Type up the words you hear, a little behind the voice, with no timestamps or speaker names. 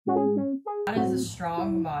That is a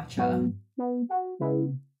strong matcha.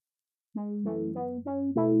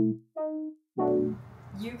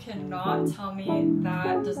 You cannot tell me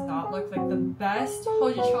that does not look like the best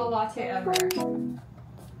hojicha latte ever. Do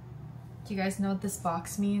you guys know what this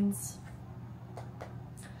box means?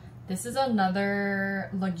 This is another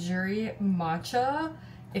luxury matcha.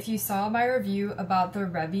 If you saw my review about the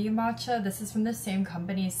DREO matcha, this is from the same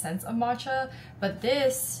company, Sense of Matcha, but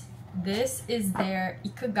this is their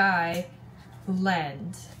Ikigai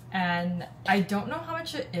blend. And I don't know how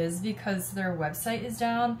much it is because their website is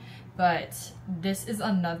down, but this is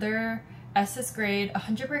another SS grade,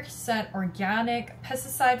 100% organic,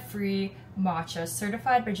 pesticide-free matcha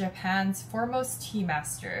certified by Japan's foremost tea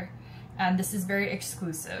master. And this is very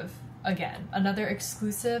exclusive. Again, another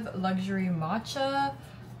exclusive luxury matcha.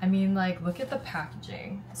 I mean, like, look at the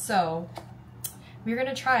packaging. So we're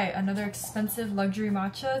gonna try another expensive luxury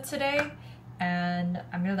matcha today, and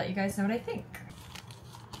I'm gonna let you guys know what I think.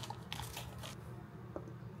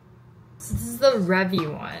 So this is the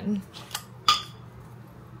DREO one.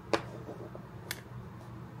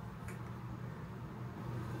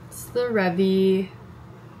 It's the DREO.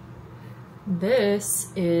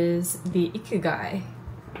 This is the Ikigai.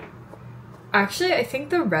 Actually, I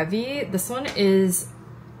think the DREO, this one is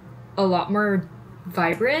a lot more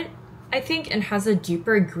vibrant, I think, and has a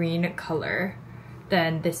deeper green color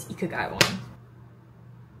than this Ikigai one.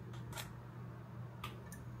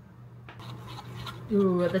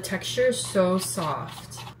 Ooh, the texture is so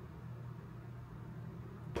soft.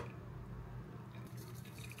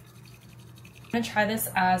 I'm gonna try this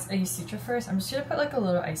as a hojicha first. I'm just gonna put like a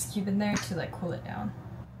little ice cube in there to like cool it down.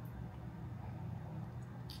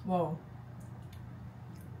 Whoa.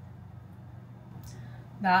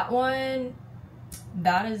 That one,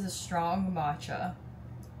 that is a strong matcha.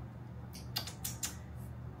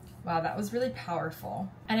 Wow, that was really powerful.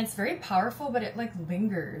 And it's very powerful, but it like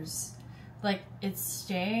lingers. Like it's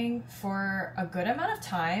staying for a good amount of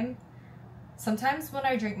time. Sometimes when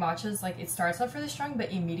I drink matchas, like it starts off really strong,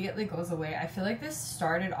 but immediately goes away. I feel like this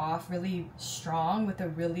started off really strong with a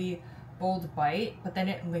really bold bite, but then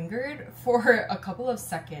it lingered for a couple of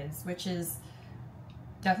seconds, which is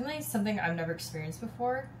definitely something I've never experienced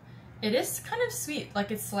before. It is kind of sweet, like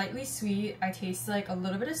it's slightly sweet. I taste like a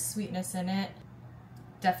little bit of sweetness in it.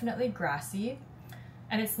 Definitely grassy.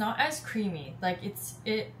 And it's not as creamy. Like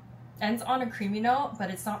it ends on a creamy note, but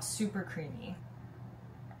it's not super creamy.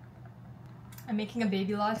 I'm making a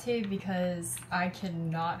baby latte because I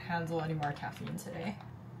cannot handle any more caffeine today.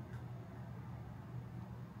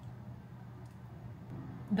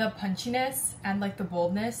 The punchiness and like the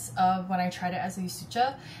boldness of when I tried it as a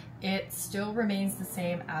hojicha, it still remains the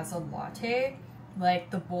same as a latte. Like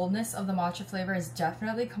the boldness of the matcha flavor is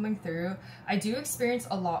definitely coming through. I do experience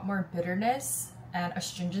a lot more bitterness and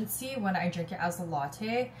astringency when I drink it as a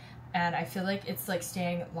latte, and I feel like it's like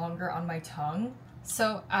staying longer on my tongue.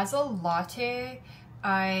 So as a latte,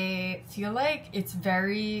 I feel like it's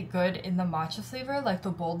very good in the matcha flavor. Like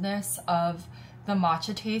the boldness of the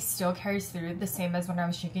matcha taste still carries through the same as when I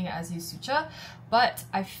was drinking it as hojicha, but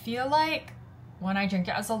I feel like when I drink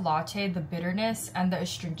it as a latte, the bitterness and the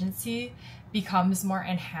astringency becomes more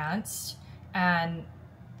enhanced, and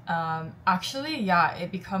actually, yeah,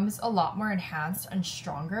 it becomes a lot more enhanced and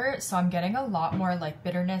stronger. So I'm getting a lot more like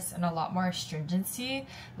bitterness and a lot more astringency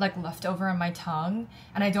like left over in my tongue,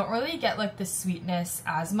 and I don't really get like the sweetness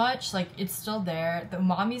as much. Like it's still there, the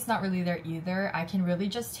umami's not really there either. I can really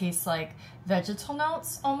just taste like vegetal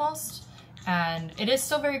notes almost, and it is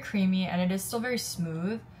still very creamy and it is still very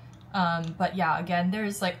smooth. But yeah, again,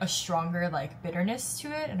 there's like a stronger like bitterness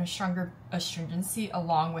to it and a stronger astringency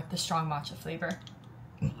along with the strong matcha flavor.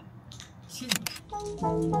 Excuse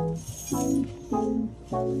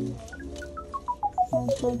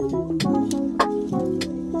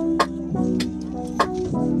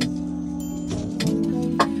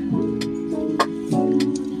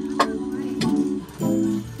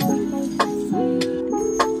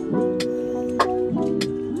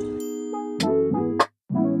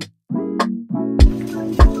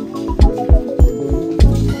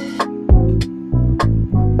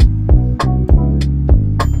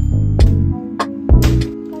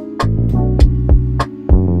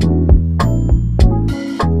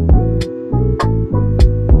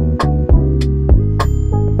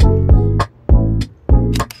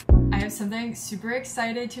super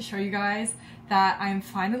excited to show you guys that I'm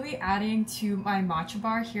finally adding to my matcha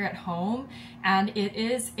bar here at home, and it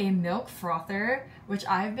is a milk frother, which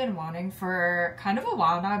I've been wanting for kind of a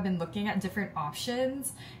while now. I've been looking at different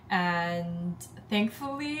options, and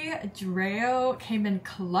thankfully DREO came in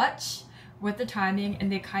clutch with the timing,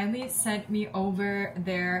 and they kindly sent me over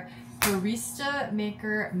their Barista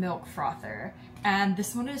Maker Milk Frother. And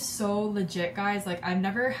this one is so legit, guys. Like, I've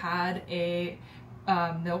never had a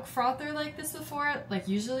milk frother like this before. Like,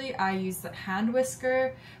 usually I use the hand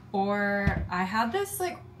whisker, or I had this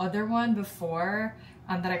like other one before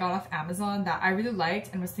that I got off Amazon that I really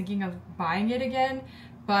liked and was thinking of buying it again,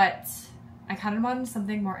 but I kind of wanted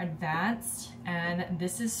something more advanced, and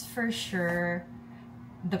this is for sure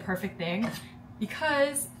the perfect thing,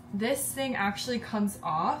 because this thing actually comes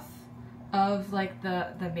off of like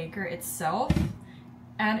the maker itself,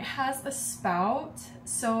 and it has a spout,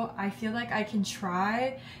 so I feel like I can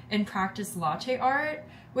try and practice latte art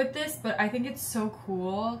with this, but I think it's so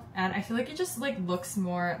cool, and I feel like it just like looks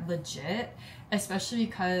more legit, especially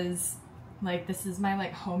because like this is my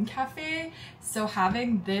like home cafe, so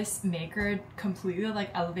having this maker completely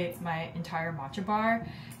like elevates my entire matcha bar,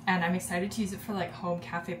 and I'm excited to use it for like home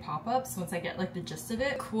cafe pop-ups once I get like the gist of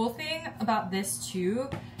it. Cool thing about this too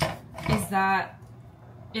is that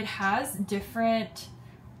it has different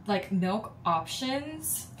like milk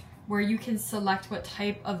options where you can select what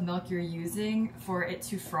type of milk you're using for it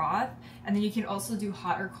to froth, and then you can also do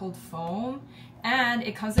hot or cold foam, and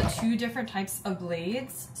it comes with 2 different types of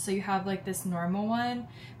blades. So you have like this normal one,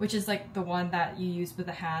 which is like the one that you use with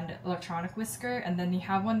a hand electronic whisker, and then you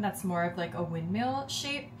have one that's more of like a windmill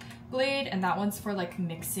shaped blade, and that one's for like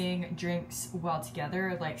mixing drinks well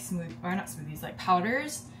together, like smooth, or not smoothies, like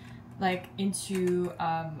powders, like into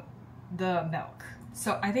the milk.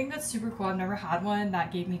 So I think that's super cool. I've never had one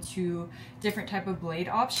that gave me 2 different type of blade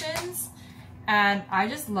options, and I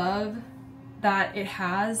just love that it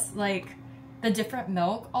has like the different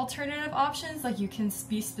milk alternative options. Like, you can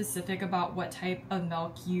be specific about what type of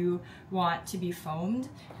milk you want to be foamed,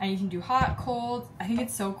 and you can do hot, cold. I think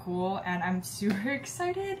it's so cool, and I'm super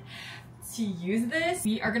excited to use this.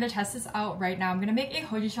 We are gonna test this out right now. I'm gonna make a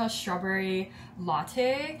hojicha strawberry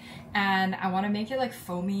latte, and I want to make it like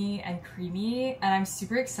foamy and creamy, and I'm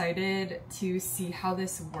super excited to see how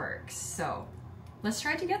this works. So let's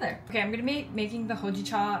try it together. Okay, I'm gonna be making the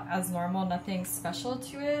hojicha as normal, nothing special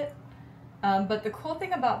to it. But the cool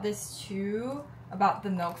thing about this too, about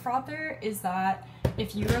the milk frother, is that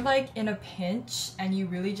if you're like in a pinch and you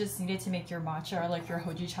really just needed to make your matcha or like your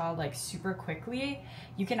hojicha like super quickly,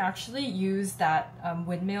 you can actually use that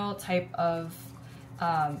windmill type of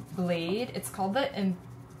blade. It's called the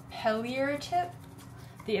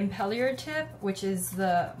impeller tip, which is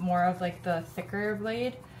the more of like the thicker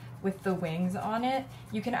blade with the wings on it.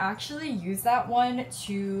 You can actually use that one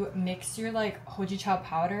to mix your like hojicha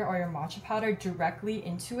powder or your matcha powder directly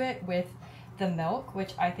into it with the milk,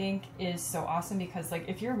 which I think is so awesome, because like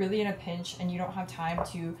if you're really in a pinch and you don't have time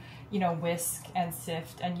to, you know, whisk and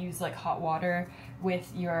sift and use like hot water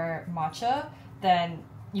with your matcha, then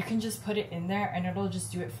you can just put it in there and it'll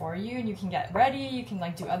just do it for you, and you can get ready. You can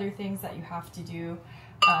like do other things that you have to do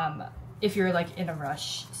if you're like in a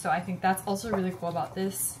rush. So I think that's also really cool about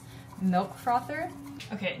this milk frother.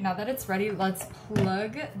 Okay, now that it's ready, let's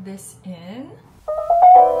plug this in.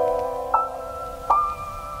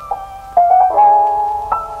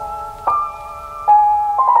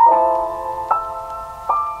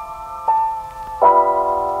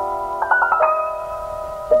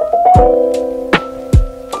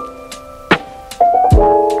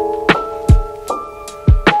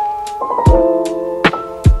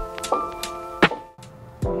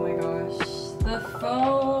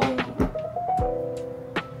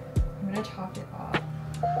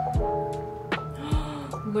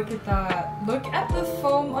 Look at that. Look at the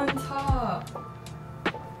foam on top.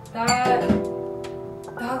 That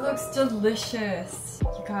looks delicious.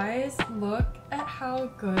 You guys, look at how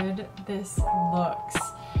good this looks.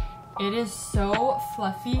 It is so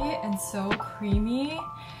fluffy and so creamy.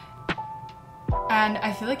 And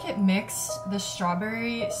I feel like it mixed the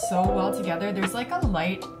strawberry so well together. There's like a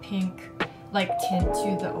light pink like tint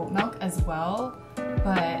to the oat milk as well,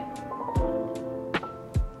 but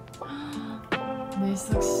this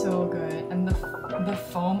looks so good. And the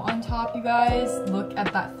foam on top, you guys, look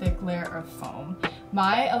at that thick layer of foam.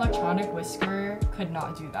 My electronic whisker could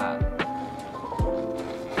not do that.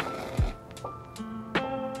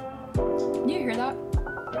 Can you hear that?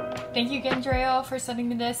 Thank you again, DREO, for sending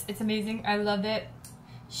me this. It's amazing. I love it.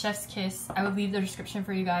 Chef's kiss. I will leave the description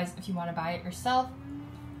for you guys if you want to buy it yourself,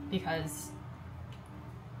 because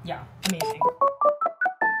yeah, amazing.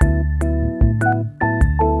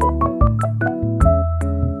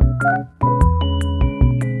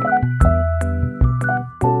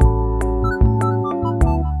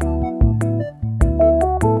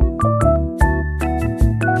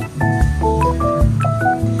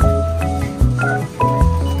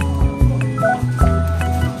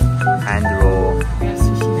 Handroll. Yeah,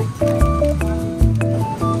 sushi.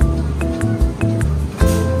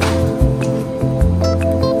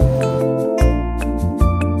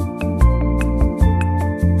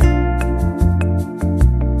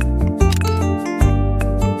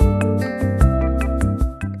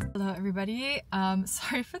 Hey,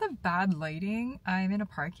 sorry for the bad lighting. I'm in a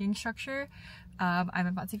parking structure. I'm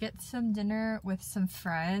about to get some dinner with some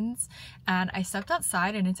friends, and I stepped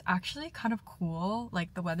outside and it's actually kind of cool.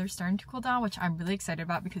 Like, the weather's starting to cool down, which I'm really excited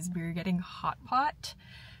about because we're getting hot pot,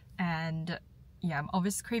 and yeah, I'm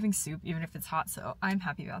always craving soup even if it's hot, so I'm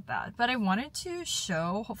happy about that. But I wanted to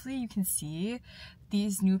show, hopefully you can see,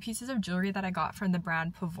 these new pieces of jewelry that I got from the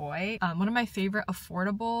brand Pavoi. One of my favorite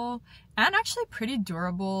affordable and actually pretty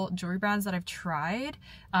durable jewelry brands that I've tried.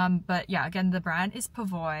 But yeah, again, the brand is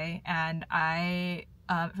Pavoi, and I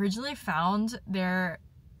originally found their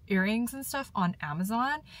earrings and stuff on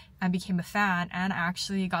Amazon and became a fan, and I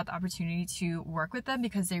actually got the opportunity to work with them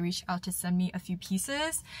because they reached out to send me a few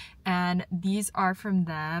pieces, and these are from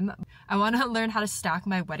them. I want to learn how to stack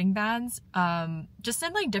my wedding bands just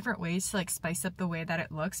in like different ways to like spice up the way that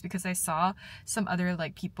it looks, because I saw some other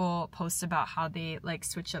like people post about how they like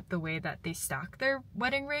switch up the way that they stack their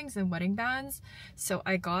wedding rings and wedding bands. So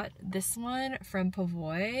I got this one from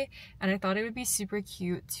Pavoi, and I thought it would be super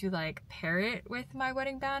cute to like pair it with my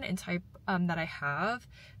wedding band in type that I have.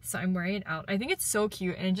 So I'm wearing it out. I think it's so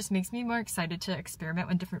cute, and it just makes me more excited to experiment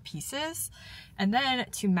with different pieces. And then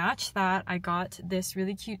to match that, I got this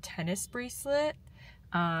really cute tennis bracelet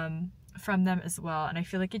from them as well, and I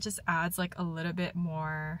feel like it just adds like a little bit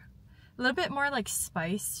more like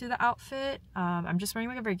spice to the outfit. I'm just wearing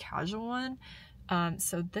like a very casual one,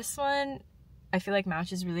 so this one I feel like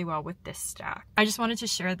matches really well with this stack. I just wanted to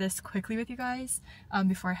share this quickly with you guys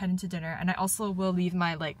before I head into dinner, and I also will leave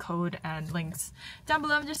my like code and links down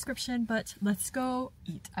below in the description. But let's go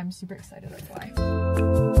eat. I'm super excited, that's why.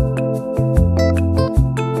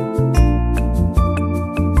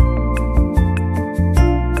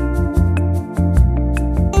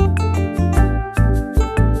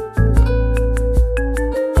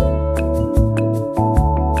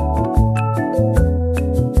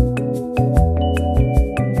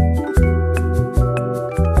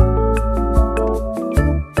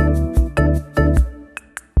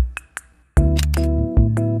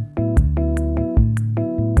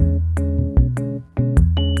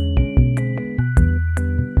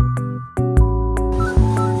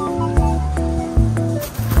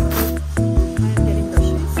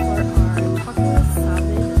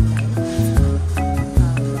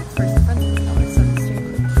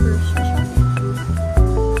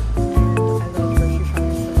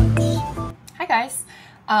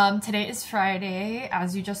 Today is Friday.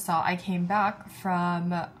 As you just saw, I came back from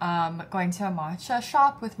going to a matcha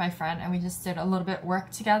shop with my friend, and we just did a little bit of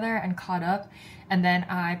work together and caught up, and then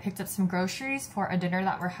I picked up some groceries for a dinner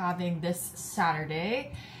that we're having this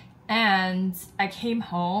Saturday. And I came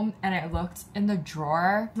home and I looked in the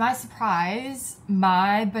drawer. To my surprise,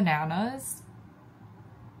 my bananas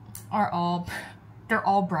are they're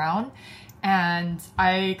all brown, and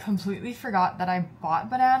I completely forgot that I bought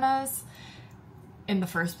bananas in the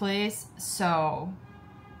first place. So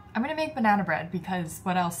I'm gonna make banana bread, because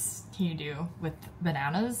what else can you do with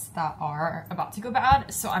bananas that are about to go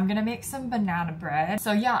bad? So I'm gonna make some banana bread.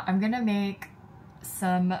 So yeah, I'm gonna make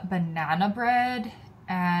some banana bread,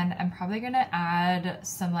 and I'm probably gonna add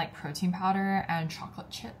some like protein powder and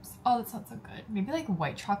chocolate chips. Oh, that sounds so good. Maybe like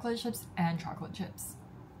white chocolate chips and chocolate chips.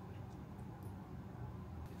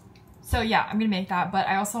 So yeah, I'm gonna make that, but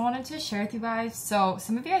I also wanted to share with you guys, so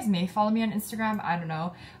some of you guys may follow me on Instagram, I don't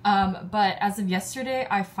know, but as of yesterday,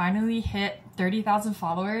 I finally hit 30,000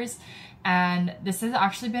 followers, and this has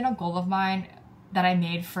actually been a goal of mine that I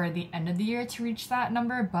made for the end of the year to reach that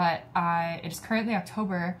number, but it is currently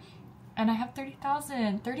October, and I have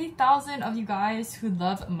 30,000 of you guys who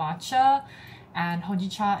love matcha and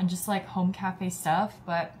hojicha and just like home cafe stuff.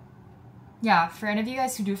 But yeah, for any of you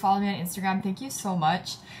guys who do follow me on Instagram, thank you so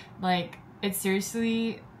much. Like, it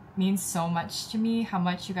seriously means so much to me how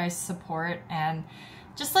much you guys support and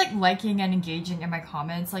just like liking and engaging in my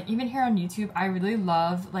comments. Like, even here on YouTube, I really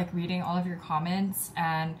love like reading all of your comments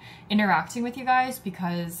and interacting with you guys,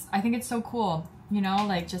 because I think it's so cool, you know,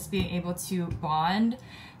 like just being able to bond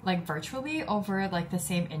like virtually over like the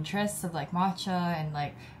same interests of like matcha and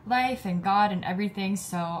like life and God and everything.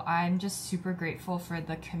 So I'm just super grateful for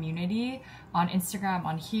the community on Instagram,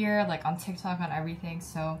 on here, like on TikTok, on everything.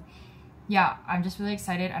 So yeah, I'm just really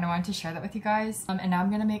excited, and I wanted to share that with you guys. And now I'm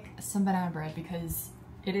gonna make some banana bread because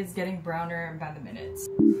it is getting browner by the minute.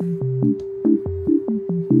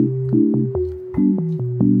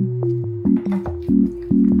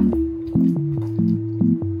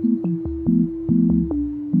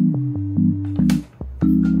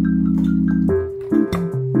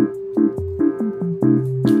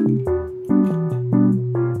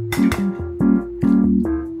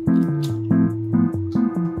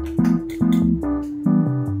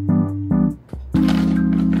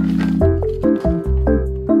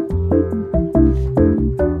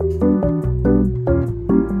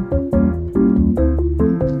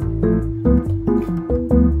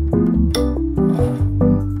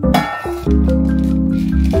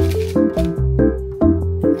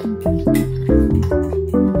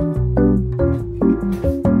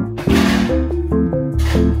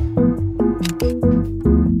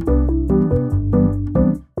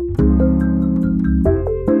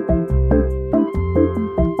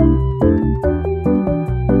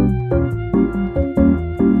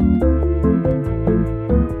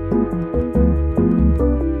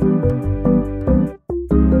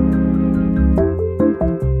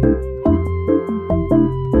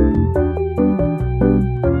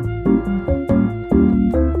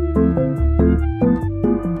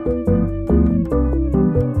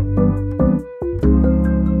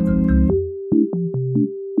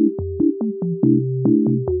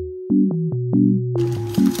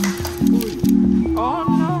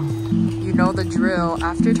 know the drill.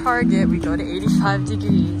 After Target, we go to 85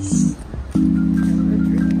 degrees.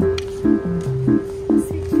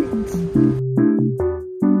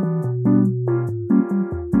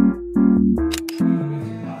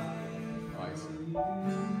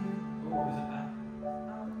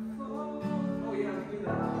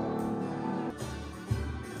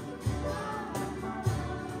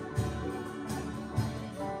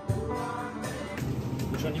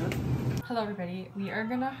 Hello everybody, we are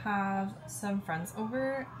gonna have some friends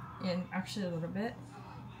over in actually a little bit.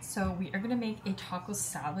 So we are gonna make a taco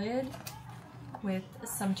salad with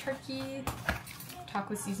some turkey,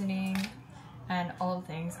 taco seasoning, and all the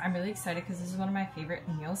things. I'm really excited because this is one of my favorite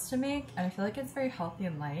meals to make, and I feel like it's very healthy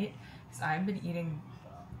and light because I've been eating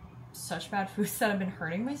such bad foods that have been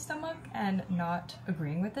hurting my stomach and not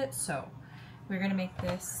agreeing with it. So we're gonna make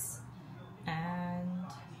this, and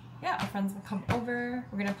yeah, our friends will come over.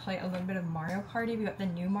 We're gonna play a little bit of Mario Party. We got the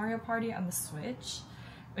new Mario Party on the Switch,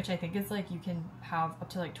 which I think is like you can have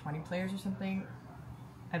up to like 20 players or something,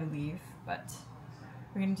 I believe, but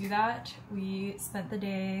we're gonna do that. We spent the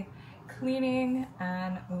day cleaning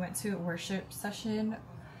and we went to a worship session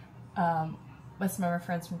with some of our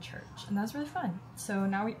friends from church, and that was really fun. So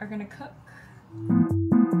now we are gonna cook.